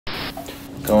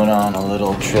going on a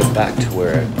little trip back to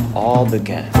where it all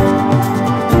began.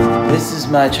 This is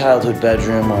my childhood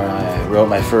bedroom where I wrote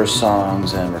my first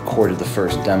songs and recorded the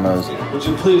first demos. Would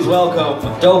you please welcome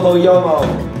Dopo Yume?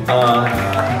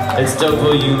 It's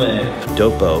Dopo Yume.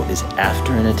 Dopo is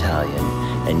after in Italian,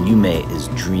 and Yume is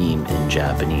dream in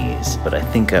Japanese. But I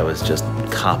think I was just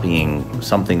copying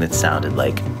something that sounded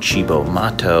like Cibo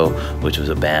Matto, which was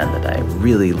a band that I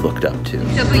really looked up to.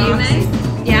 Dopo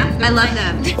Yume? Yeah, I love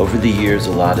them. Over the years,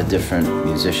 a lot of different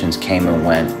musicians came and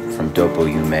went from Dopo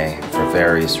Yume for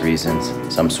various reasons.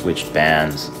 Some switched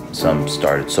bands, some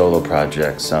started solo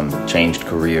projects, some changed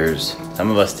careers.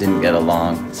 Some of us didn't get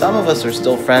along. Some of us are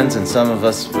still friends, and some of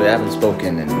us we haven't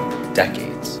spoken in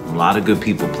decades. A lot of good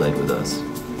people played with us.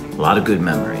 A lot of good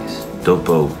memories.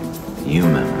 Dopo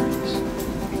YUMEmories.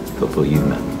 Dopo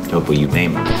Yume. Dopo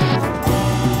YUMEmories.